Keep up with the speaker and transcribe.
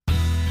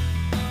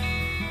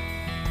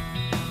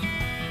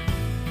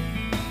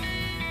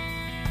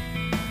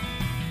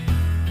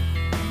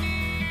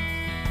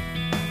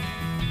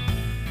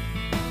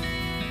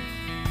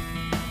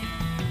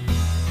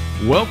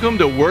Welcome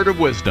to Word of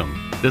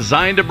Wisdom,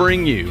 designed to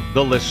bring you,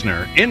 the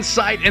listener,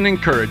 insight and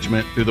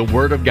encouragement through the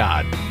Word of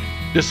God.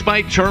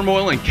 Despite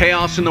turmoil and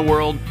chaos in the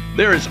world,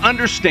 there is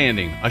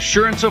understanding,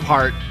 assurance of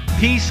heart,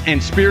 peace,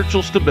 and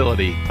spiritual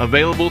stability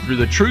available through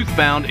the truth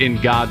found in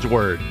God's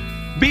Word.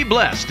 Be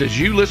blessed as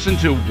you listen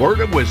to Word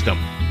of Wisdom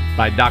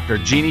by Dr.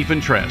 Jeannie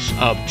Fentress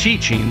of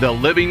Teaching the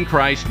Living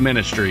Christ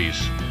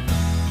Ministries.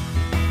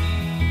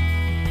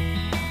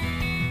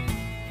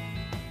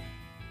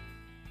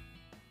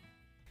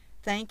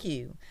 Thank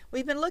you.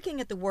 We've been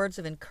looking at the words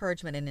of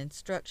encouragement and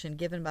instruction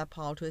given by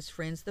Paul to his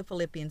friends, the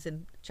Philippians,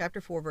 in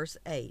chapter 4, verse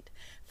 8.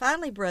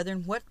 Finally,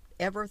 brethren,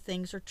 whatever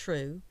things are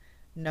true,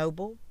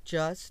 noble,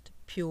 just,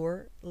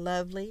 pure,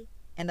 lovely,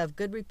 and of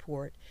good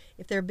report,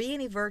 if there be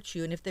any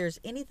virtue, and if there is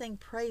anything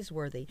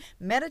praiseworthy,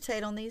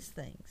 meditate on these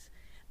things.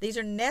 These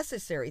are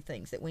necessary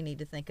things that we need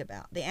to think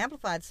about. The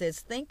Amplified says,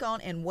 think on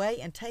and weigh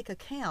and take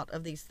account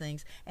of these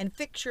things and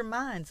fix your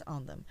minds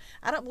on them.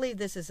 I don't believe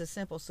this is a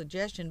simple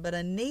suggestion, but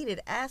a needed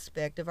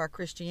aspect of our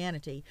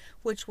Christianity,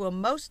 which will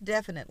most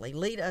definitely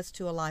lead us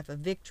to a life of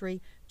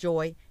victory,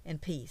 joy, and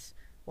peace.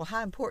 Well,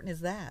 how important is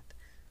that?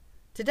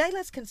 Today,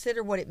 let's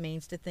consider what it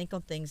means to think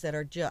on things that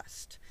are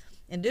just.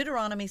 In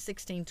Deuteronomy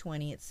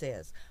 16:20 it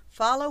says,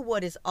 follow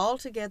what is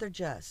altogether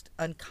just,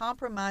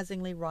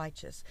 uncompromisingly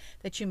righteous,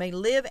 that you may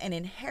live and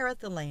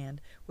inherit the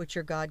land which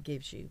your God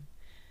gives you.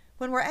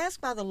 When we're asked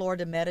by the Lord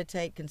to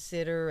meditate,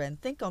 consider, and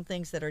think on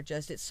things that are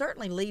just, it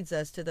certainly leads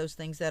us to those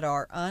things that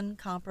are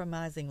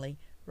uncompromisingly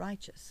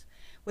righteous.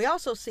 We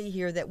also see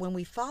here that when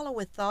we follow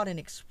with thought and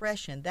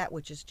expression that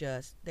which is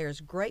just, there is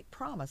great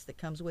promise that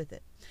comes with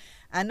it.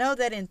 I know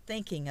that in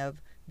thinking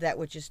of that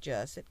which is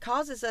just, it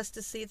causes us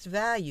to see its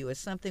value as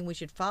something we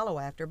should follow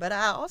after, but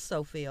I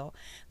also feel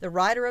the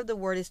writer of the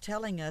Word is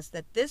telling us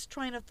that this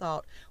train of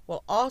thought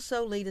will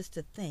also lead us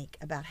to think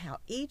about how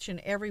each and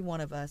every one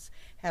of us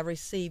have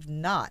received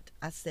not,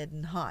 I said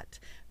not,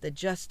 the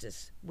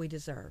justice we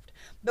deserved,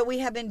 but we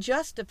have been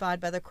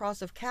justified by the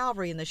cross of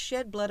Calvary and the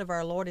shed blood of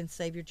our Lord and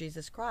Savior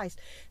Jesus Christ,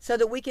 so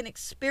that we can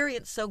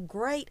experience so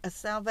great a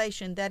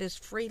salvation that is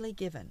freely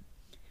given.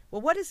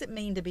 Well, what does it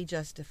mean to be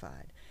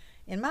justified?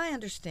 In my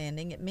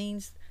understanding, it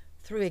means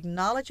through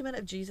acknowledgement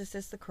of Jesus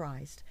as the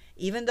Christ,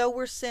 even though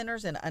we're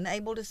sinners and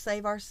unable to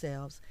save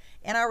ourselves,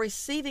 and our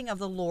receiving of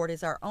the Lord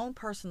as our own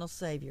personal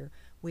Savior,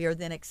 we are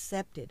then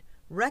accepted,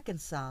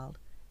 reconciled,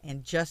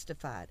 and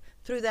justified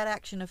through that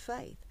action of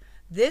faith.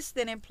 This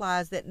then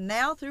implies that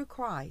now through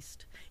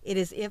Christ, it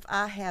is if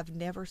I have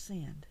never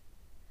sinned.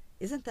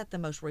 Isn't that the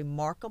most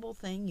remarkable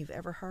thing you've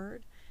ever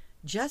heard?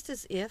 Just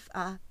as if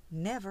I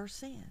never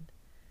sinned.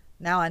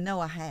 Now I know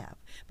I have.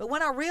 But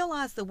when I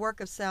realized the work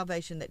of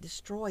salvation that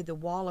destroyed the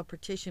wall of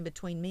partition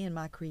between me and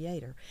my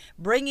Creator,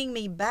 bringing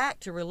me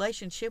back to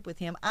relationship with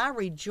Him, I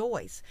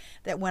rejoice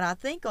that when I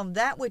think on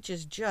that which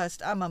is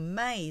just, I'm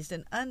amazed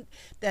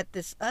that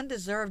this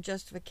undeserved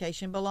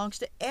justification belongs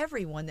to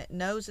everyone that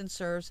knows and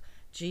serves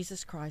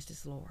Jesus Christ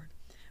as Lord.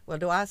 Well,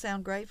 do I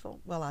sound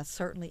grateful? Well, I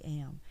certainly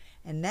am.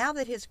 And now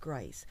that His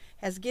grace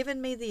has given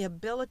me the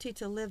ability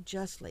to live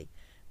justly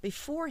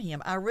before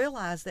Him, I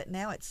realize that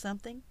now it's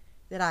something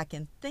that I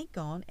can think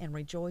on and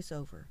rejoice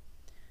over.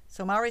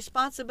 So my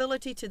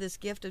responsibility to this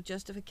gift of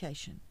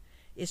justification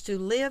is to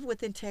live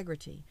with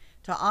integrity,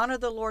 to honor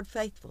the Lord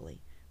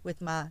faithfully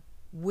with my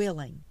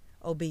willing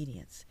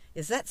obedience.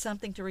 Is that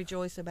something to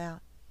rejoice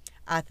about?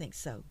 I think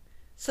so.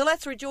 So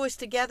let's rejoice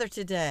together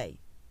today.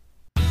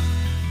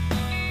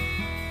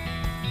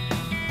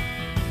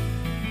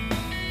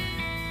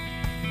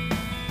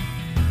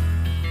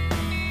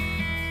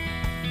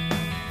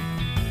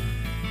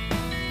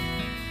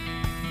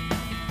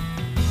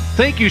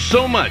 Thank you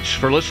so much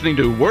for listening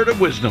to Word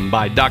of Wisdom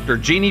by Dr.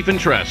 Jeannie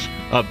Fentress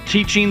of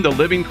Teaching the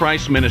Living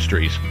Christ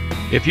Ministries.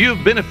 If you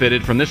have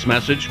benefited from this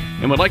message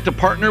and would like to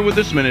partner with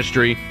this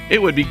ministry,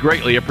 it would be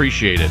greatly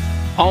appreciated.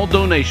 All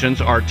donations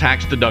are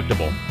tax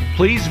deductible.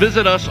 Please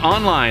visit us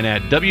online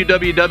at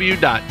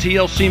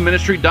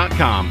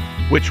www.tlcministry.com,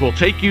 which will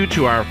take you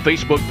to our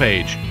Facebook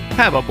page.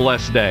 Have a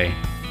blessed day.